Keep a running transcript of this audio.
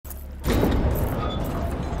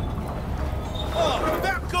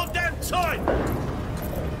outside!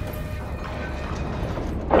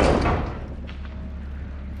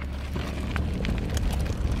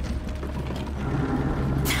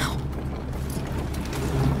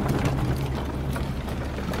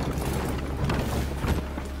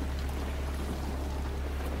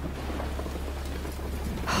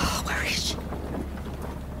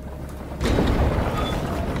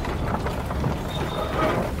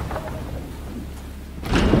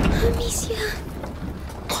 Amicia.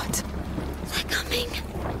 What? They're coming.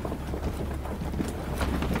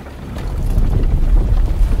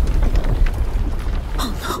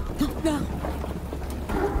 Oh, no, no, no.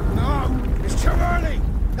 No! It's too early!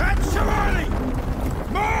 That's too early!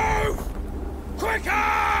 Move!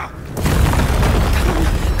 Quicker!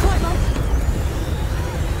 Climb up.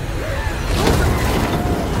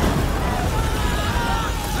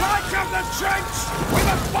 Light up the trench with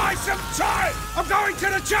a buy some time! I'm going to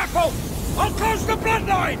the chapel! I'll close the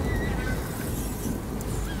bloodline!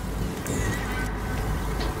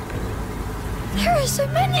 There are so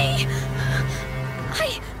many!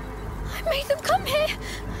 I made them come here!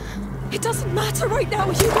 It doesn't matter right now,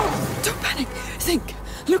 Hugo! Don't panic! Think!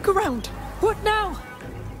 Look around! What now?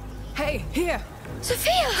 Hey, here!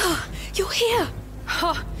 Sophia! You're here!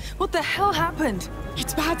 Huh, what the hell happened?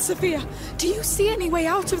 It's bad, Sophia. Do you see any way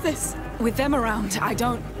out of this? With them around, I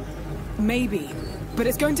don't... Maybe. But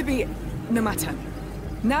it's going to be... no matter.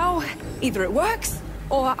 Now, either it works,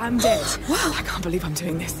 or I'm dead. Wow, I can't believe I'm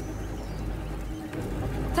doing this.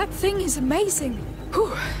 That thing is amazing.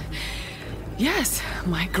 Whew. Yes,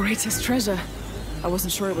 my greatest treasure. I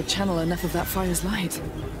wasn't sure it would channel enough of that fire's light.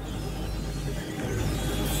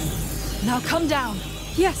 Now come down.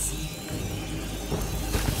 Yes.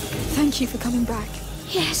 Thank you for coming back.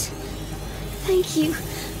 Yes. Thank you.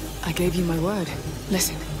 I gave you my word.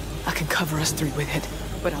 Listen, I can cover us three with it,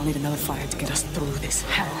 but I'll need another fire to get us through this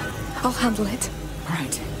hell. I'll handle it.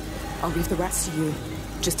 Right. I'll leave the rats to you.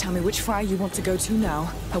 Just tell me which fire you want to go to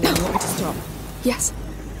now, and when you want me to stop. Yes.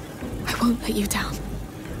 I won't let you down.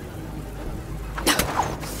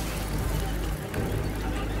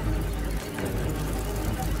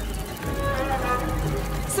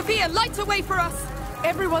 Sophia, light a way for us!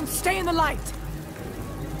 Everyone stay in the light!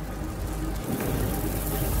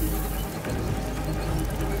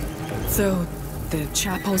 So, the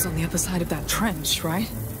chapel's on the other side of that trench,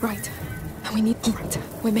 right? Right. And we need... Right.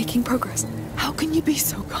 We're making progress. How can you be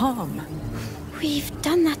so calm? We've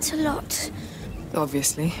done that a lot.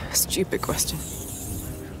 Obviously. Stupid question.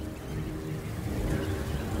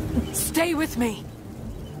 Stay with me!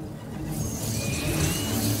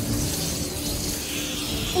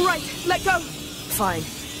 All right, let go! Fine.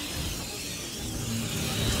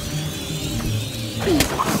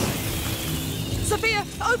 Sophia,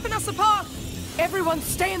 open us a path! Everyone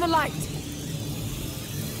stay in the light!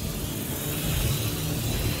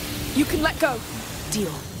 You can let go.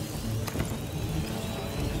 Deal.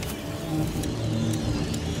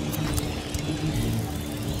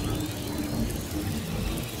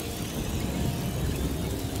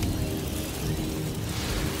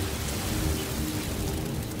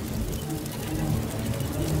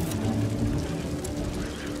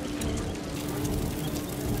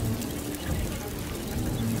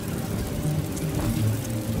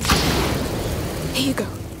 Here you go.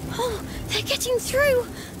 Oh, they're getting through.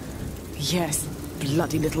 Yes,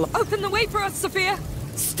 bloody little... Open the way for us, Sophia!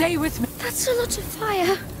 Stay with me! That's a lot of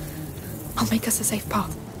fire. I'll make us a safe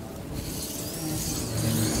path.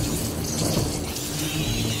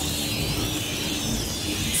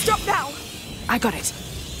 Stop now! I got it.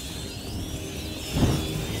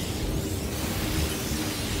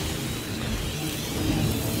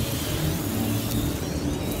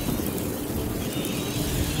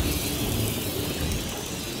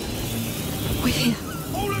 We're here.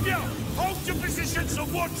 All of you, hold your positions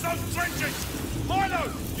and watch those trenches!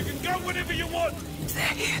 Milo, you can go whenever you want! They're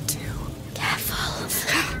here too. Careful.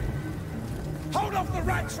 Hold off the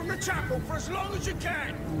rats from the chapel for as long as you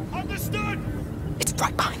can! Understood? It's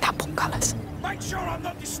right behind that portcullis. Make sure I'm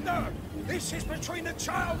not disturbed! This is between the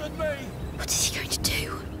child and me! What is he going to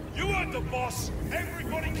do? You heard the boss!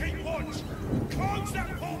 Everybody keep watch! Close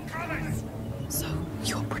that portcullis! So,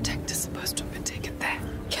 your protector's supposed to have been taken there?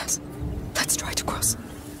 Yes. Let's try to cross.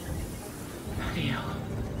 Bloody hell.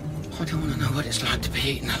 I don't want to know what it's like to be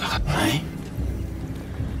eaten alive, eh?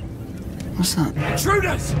 What's that?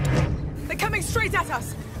 Intruders! They're coming straight at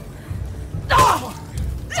us! Ah!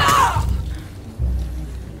 Ah!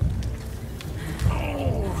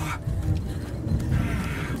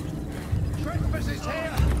 Trespassers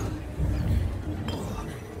here!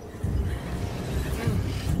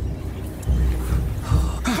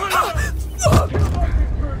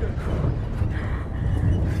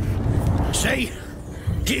 See?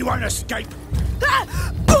 He won't escape.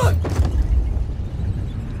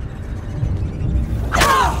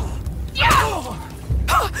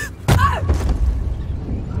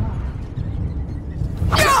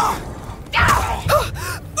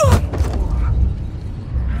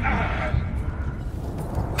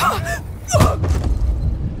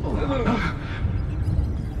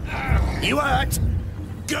 You hurt?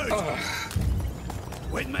 Good.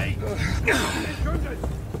 With me?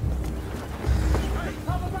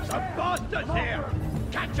 Some bastards here!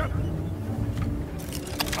 Catch him!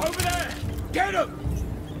 Over there! Get him!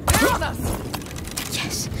 They're on us!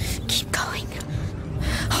 Yes, keep going.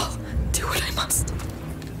 Oh, do what I must.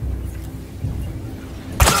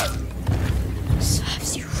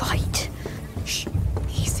 Serves you right. Shh,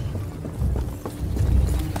 easy.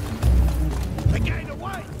 They're getting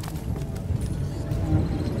away!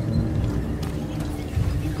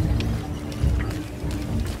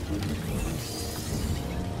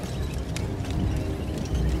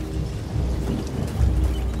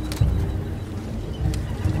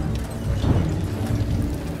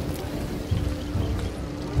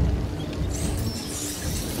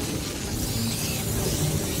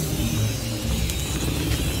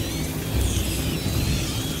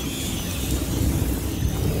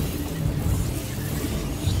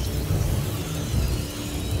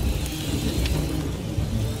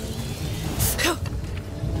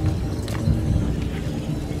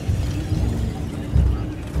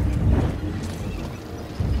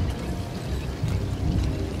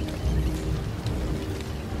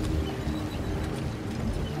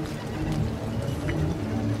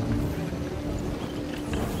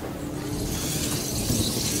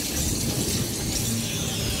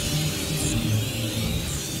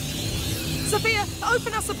 Sophia,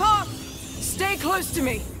 open us a path! Stay close to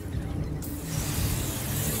me.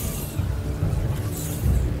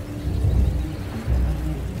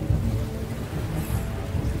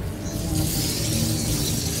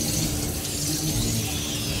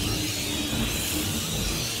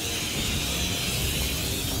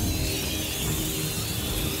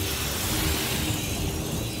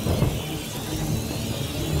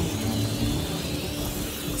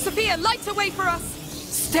 Sophia, light a way for us!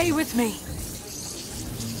 Stay with me.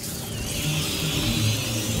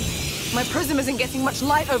 My prism isn't getting much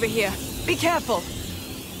light over here. Be careful.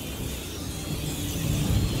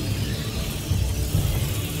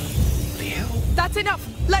 The hell? That's enough.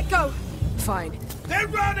 Let go. Fine. They're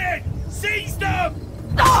running! Seize them!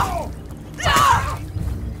 No!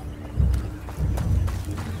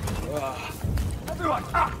 Everyone!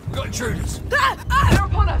 We got intruders! They're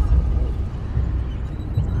upon us!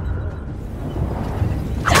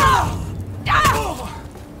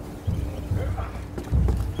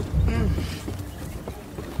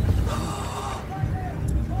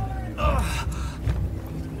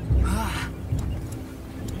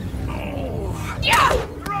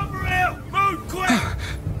 They're over here! Move quick!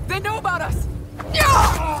 They know about us! We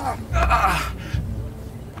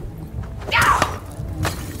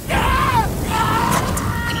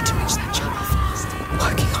need to reach that channel fast.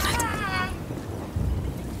 Working on it.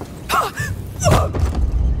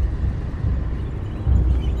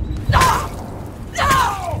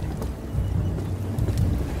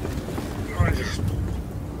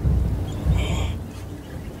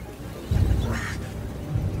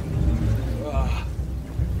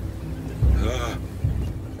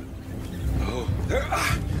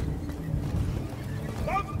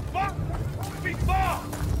 Be far!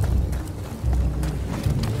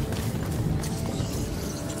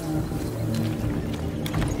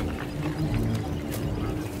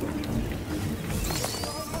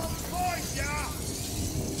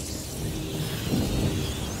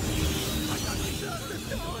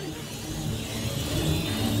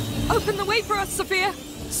 Open the way for us, Sophia!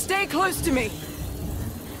 Stay close to me!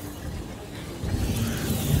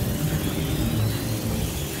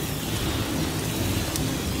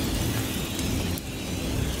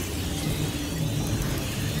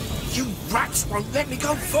 You rats won't let me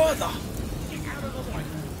go further!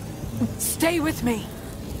 Stay with me!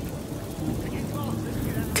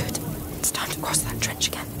 Good. It's time to cross that trench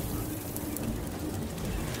again.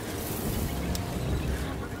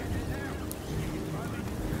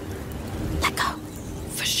 Let go.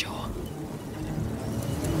 For sure.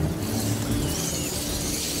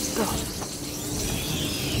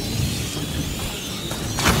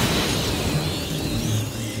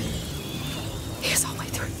 Here's our way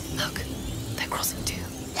through. Look, they're crossing too.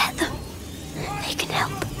 Let them. They can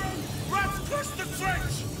help. Rats, cross the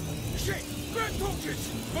trench! Shit! Grab torches!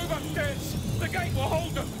 Move upstairs! The gate will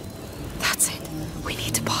hold them! That's it. We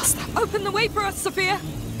need to pass that. Open the way for us, Sophia!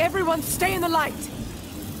 Everyone stay in the light!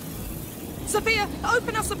 Sophia,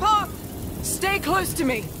 open us a path! Stay close to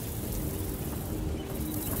me!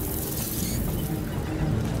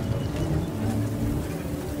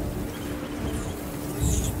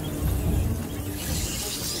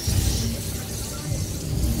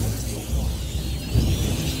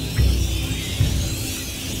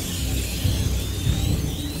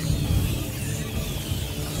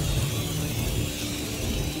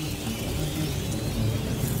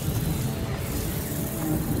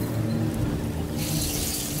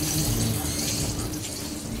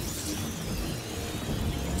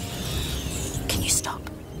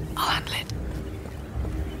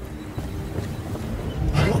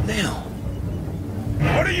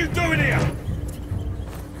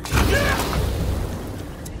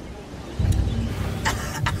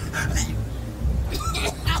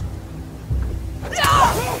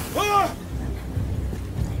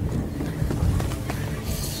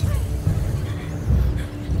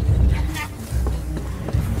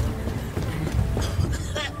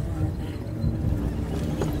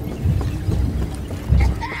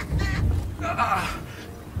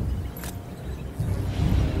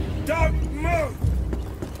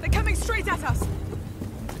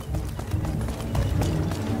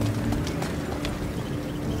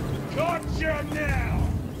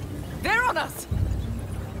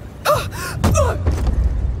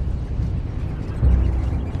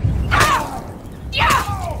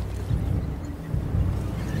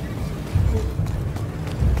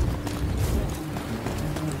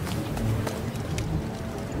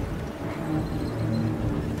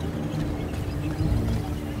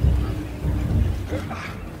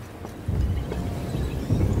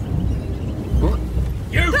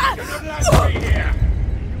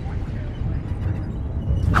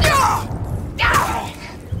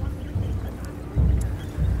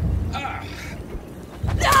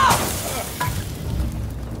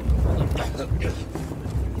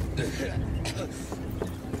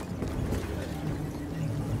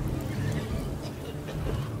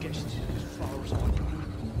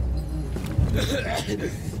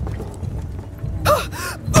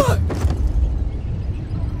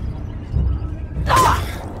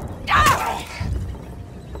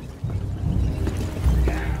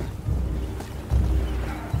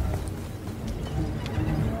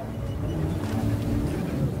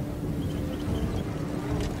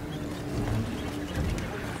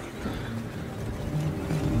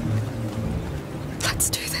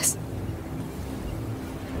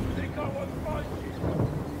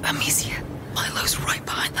 Amicia, Milo's right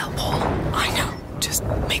behind that wall. I know. Just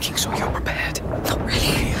making sure you're prepared. Not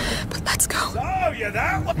really, but let's go. So, you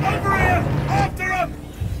there? Over here! After them!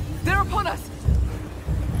 They're upon us!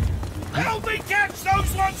 Help me catch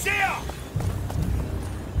those ones here!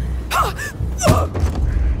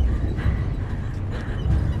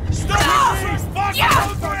 Stop these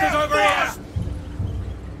bastards over here!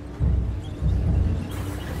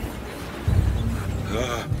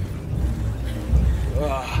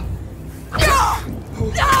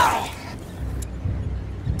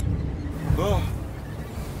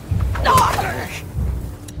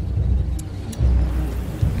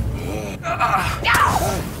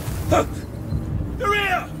 They're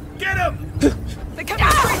here! Get him! They're coming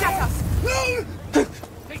straight at us!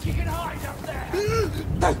 Think you can hide up there?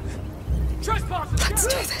 Trespassers! Let's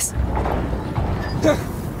do this.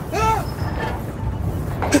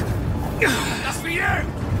 That's for you!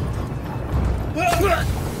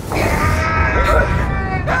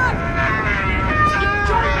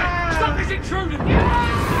 Stop this intruder!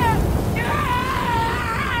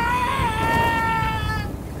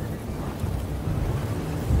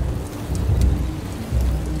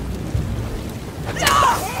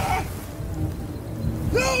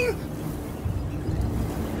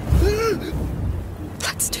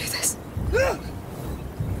 Let's do this.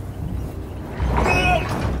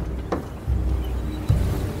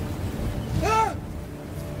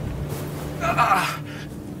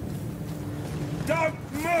 Don't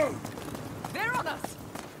move! They're on us!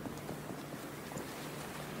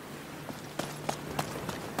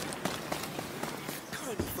 Go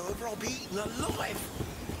any further, I'll be eaten alive!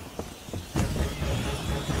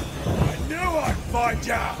 I knew I'd find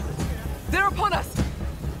you! They're upon us!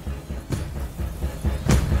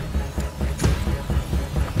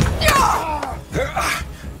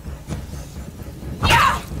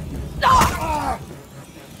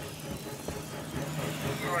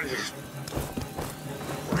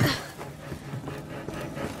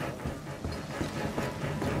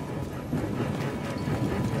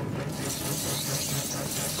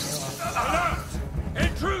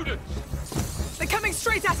 Intruders! They're coming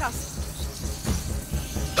straight at us!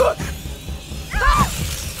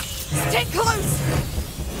 Get close!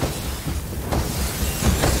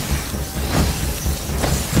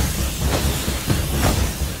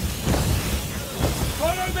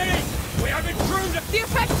 Follow me! We have intruders! The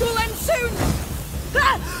effects will end soon!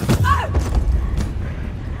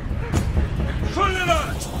 Full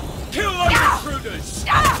alert! Kill those intruders!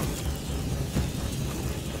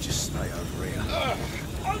 Just stay over here.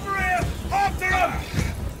 Over here! After them!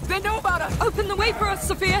 They know about us! Open the way for us,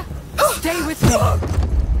 Sophia! Stay with me!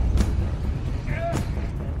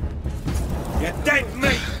 You're dead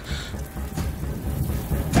meat!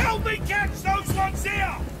 Help me catch those ones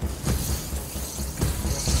here!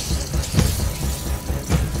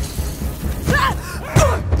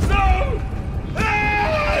 No!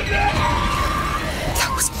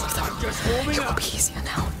 That was one of them. Just warming It will up. be easier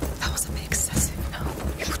now. That was a bit excessive. No,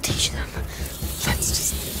 It will teach them. let's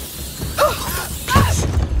just...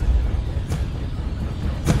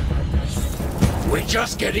 We're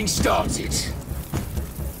just getting started.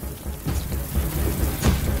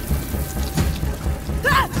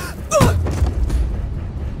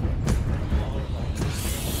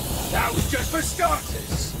 That was just for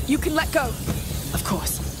starters. You can let go. Of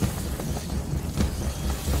course.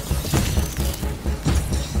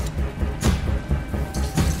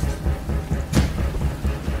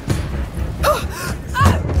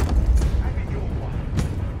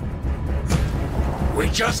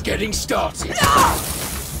 We're just getting started.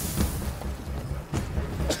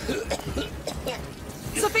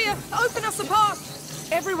 Sophia, open us a path!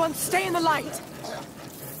 Everyone, stay in the light!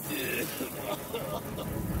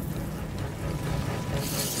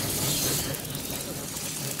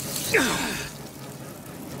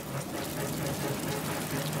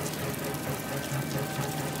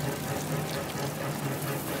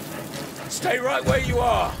 Stay right where you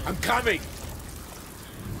are. I'm coming.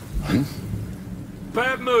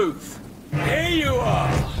 Bad move. Here you are.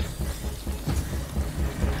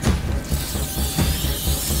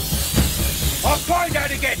 I'll find how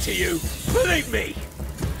to get to you. Believe me.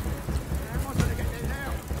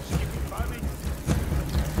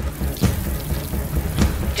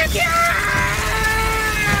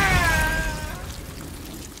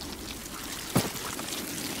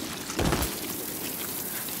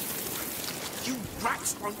 You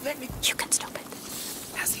rats won't let me. You can stop it.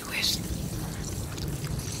 As you wish.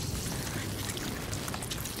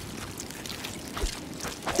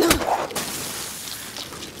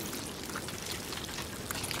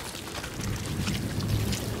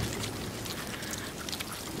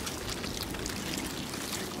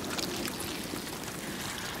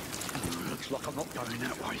 Looks like I'm not going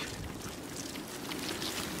that way.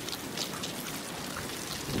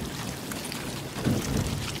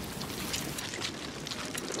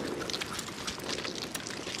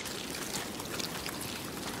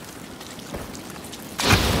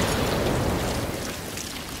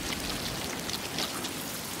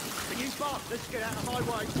 Let's get out of my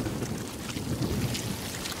way.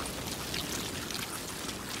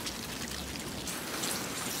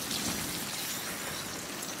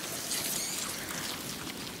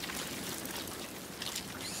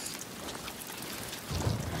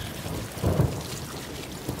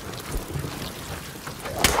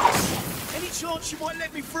 Any chance you might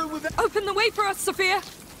let me through with it? Open the way for us, Sophia!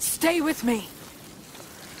 Stay with me!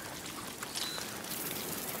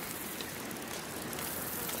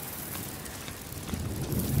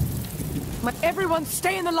 Everyone,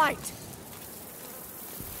 stay in the light!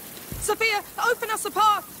 Sophia, open us a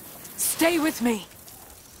path! Stay with me!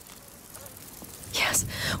 Yes,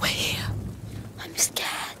 we're here. I'm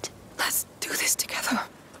scared. Let's do this together.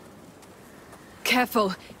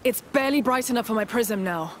 Careful, it's barely bright enough for my prism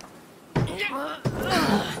now.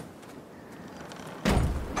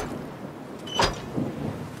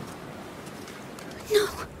 No,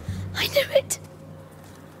 I knew it.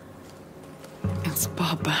 It's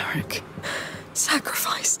barbaric.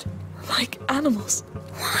 Sacrificed. Like animals.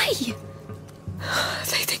 Why?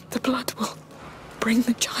 They think the blood will bring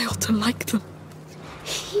the child to like them.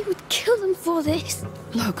 He would kill them for this.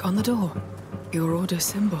 Look, on the door. Your order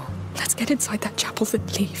symbol. Let's get inside that chapel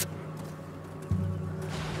and leave.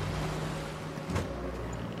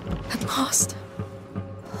 At last.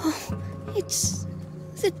 Oh, it's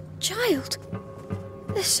the child.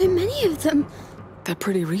 There's so many of them. They're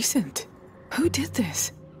pretty recent. Who did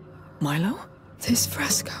this? Milo? This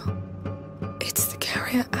fresco. It's the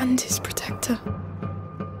carrier and his protector.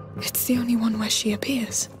 It's the only one where she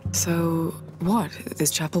appears. So, what?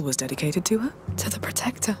 This chapel was dedicated to her? To the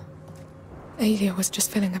protector. Alia was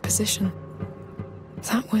just filling a position.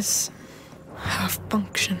 That was her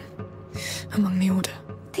function among the Order.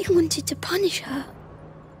 They wanted to punish her.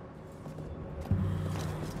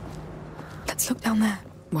 Let's look down there.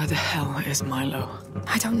 Where the hell is Milo?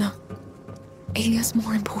 I don't know. Alia's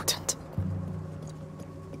more important.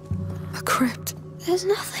 A crypt. There's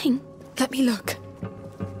nothing. Let me look.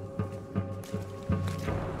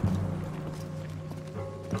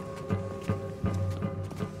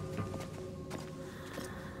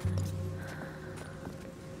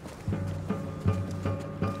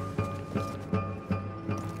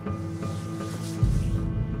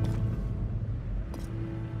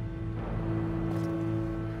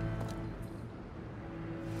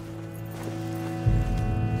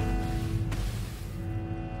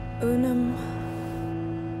 Unum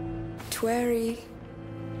tueri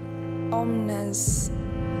omnes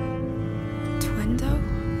tuendo?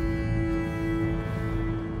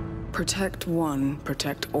 Protect one,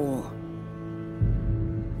 protect all.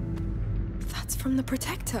 That's from the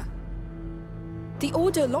Protector. The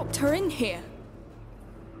Order locked her in here.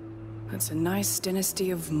 That's a nice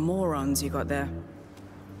dynasty of morons you got there.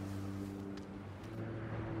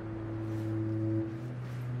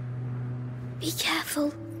 Be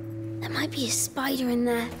careful. There might be a spider in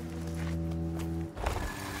there.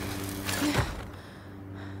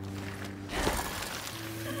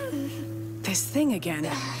 This thing again.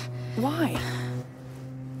 Why?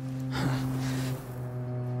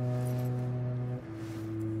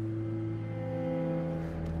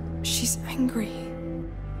 She's angry.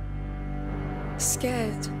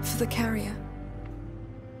 Scared for the carrier.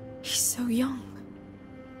 He's so young.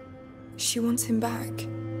 She wants him back.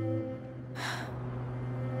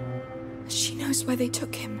 She knows where they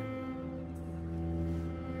took him.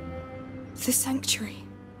 The sanctuary.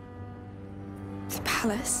 The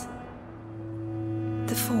palace.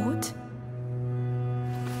 The fort.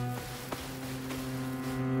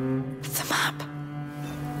 The map.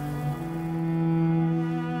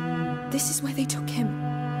 This is where they took him.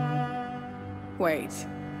 Wait.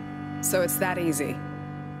 So it's that easy?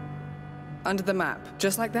 Under the map,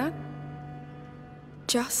 just like that?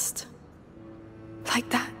 Just like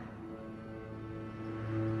that.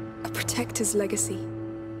 A protector's legacy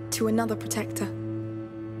to another protector.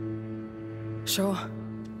 Sure.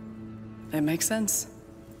 It makes sense.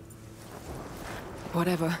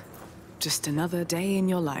 Whatever. Just another day in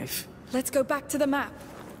your life. Let's go back to the map.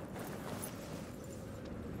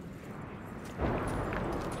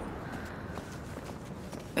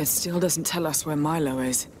 It still doesn't tell us where Milo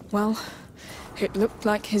is. Well, it looked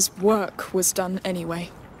like his work was done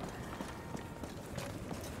anyway.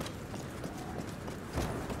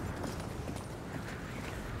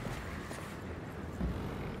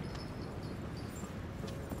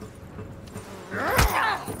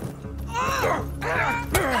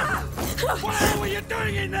 What the hell were you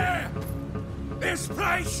doing in there? This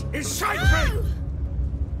place is sacred!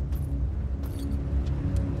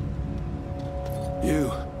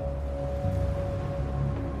 You.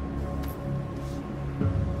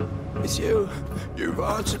 It's you. You've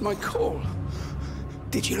answered my call.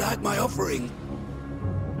 Did you like my offering?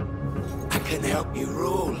 I can help you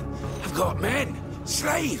rule. I've got men,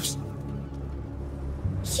 slaves.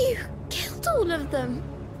 You killed all of them.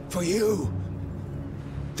 For you.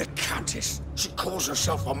 The Countess, she calls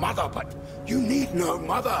herself a mother, but you need no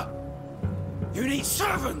mother. You need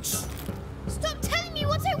servants. Stop telling me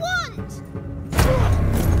what I want!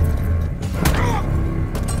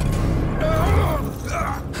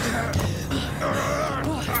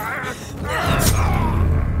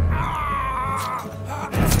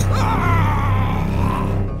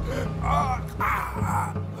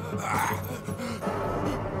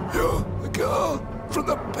 You're the girl from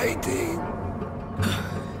the painting.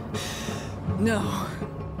 No.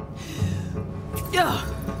 Yeah.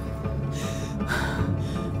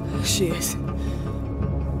 She is.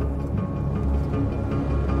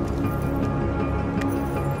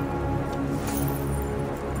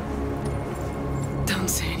 Don't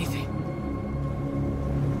say anything.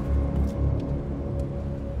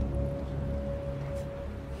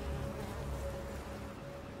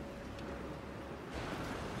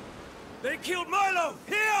 They killed Milo!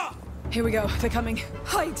 Here! Here we go. They're coming.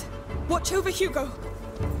 Hide! Watch over Hugo!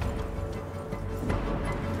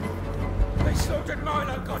 They slaughtered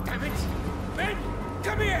Milo, goddammit! Men,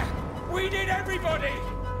 come here! We need everybody!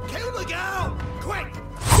 Kill the girl! Quick!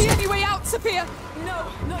 The only way out, Sophia!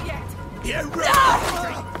 No, not yet. You're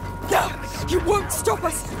Ah! No! You won't stop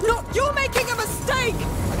us! Not you're making a mistake!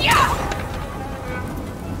 Yeah!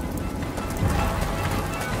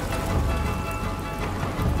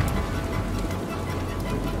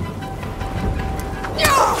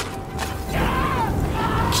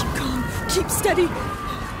 Keep calm. Keep steady.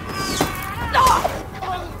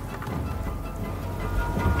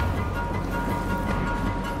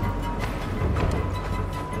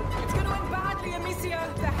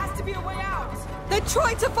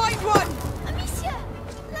 last one! Amicia,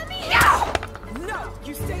 let me... No,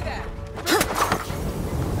 you stay there.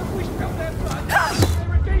 Have we spilled their blood? They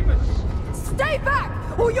redeem us! Stay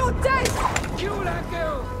back, or you're dead! Kill that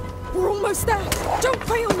girl! We're almost there. Don't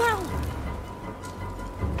fail now.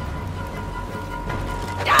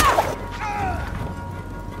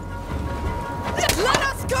 Let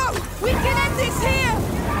us go! We can end this here!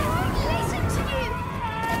 I won't listen to you!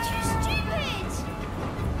 You're too stupid!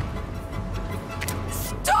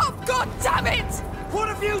 Stop, God damn it! What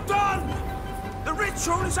have you done? The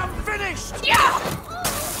ritual is unfinished! Die!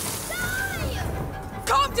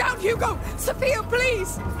 Calm down, Hugo! Sophia,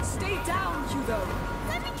 please! Stay down, Hugo.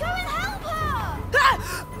 Let me go and help her!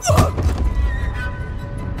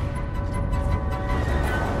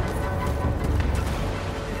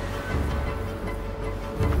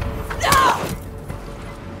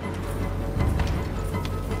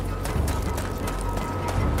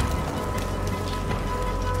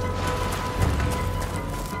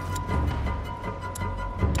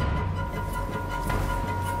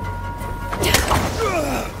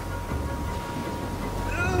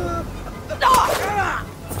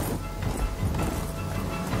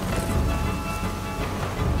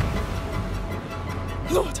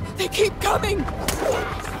 Lord, they keep coming! Show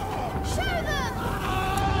them!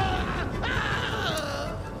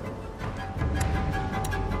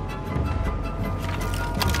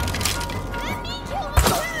 Let me kill them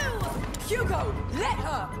too! Hugo, let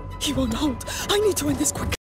her! He won't hold. I need to end this quickly.